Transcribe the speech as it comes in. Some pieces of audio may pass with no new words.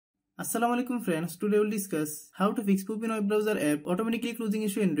Assalamualaikum friends, today we'll discuss how to fix Puffin web browser app automatically closing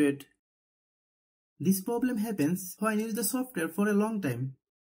issue in Android. This problem happens when you use the software for a long time.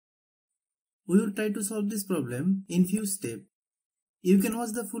 We will try to solve this problem in few steps. You can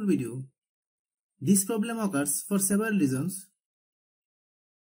watch the full video. This problem occurs for several reasons.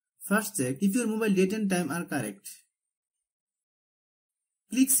 First, check if your mobile date and time are correct.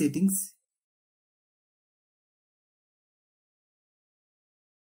 Click Settings.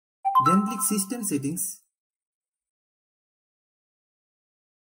 Then click System Settings.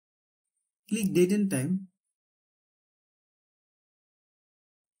 Click Date and Time.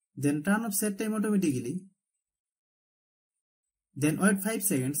 Then turn off Set Time automatically. Then wait 5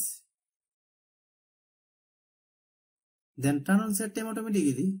 seconds. Then turn on Set Time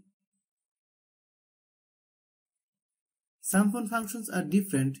automatically. Some phone functions are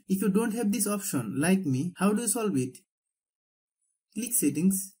different. If you don't have this option, like me, how do you solve it? Click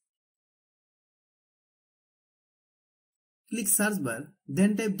Settings. Click Search bar,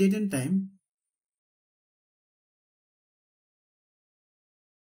 then type Date and Time.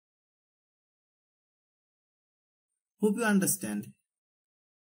 Hope you understand.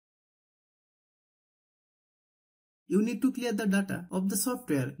 You need to clear the data of the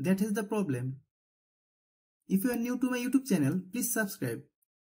software that has the problem. If you are new to my YouTube channel, please subscribe.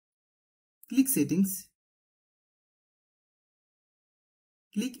 Click Settings.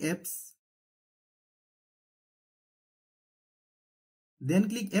 Click Apps. Then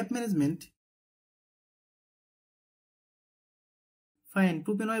click App Management. Find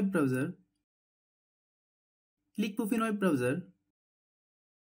Puffin web browser. Click Puffin web browser.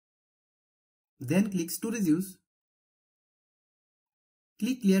 Then click Storage Use.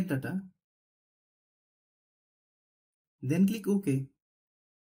 Click Clear Data. Then click OK.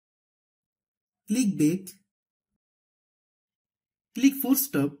 Click Date. Click Force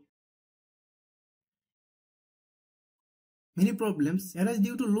Stop. Many problems arise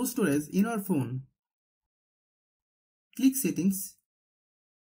due to low storage in our phone. Click Settings.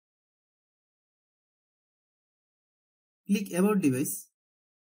 Click About Device.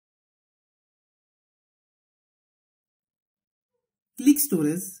 Click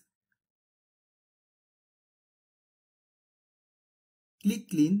Storage. Click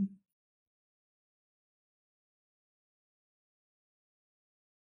Clean.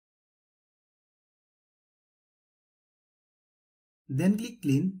 Then click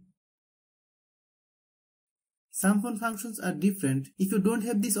Clean. Some phone functions are different. If you don't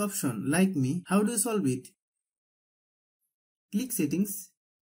have this option, like me, how do you solve it? Click Settings.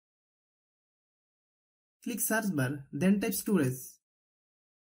 Click Search bar, then type Storage.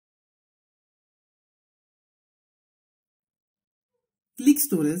 Click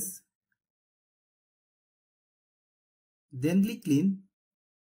Storage. Then click Clean.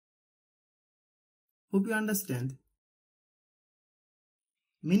 Hope you understand.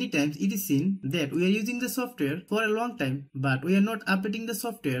 Many times it is seen that we are using the software for a long time, but we are not updating the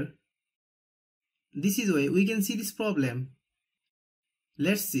software. This is why we can see this problem.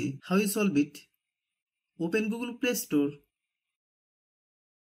 Let's see how you solve it. Open Google Play Store.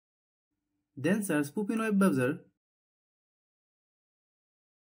 Then search Puffin web browser.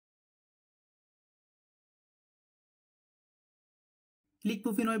 Click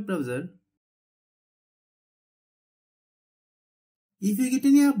Puffin web browser. If you get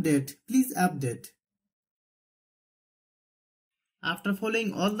any update, please update. After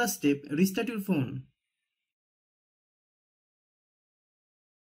following all the steps, restart your phone.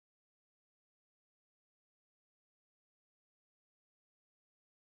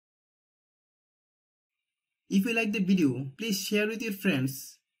 If you like the video, please share with your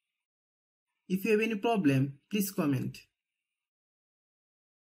friends. If you have any problem, please comment.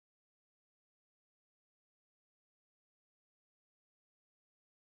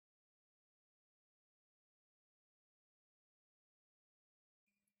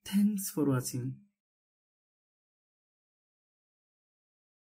 Thanks for watching.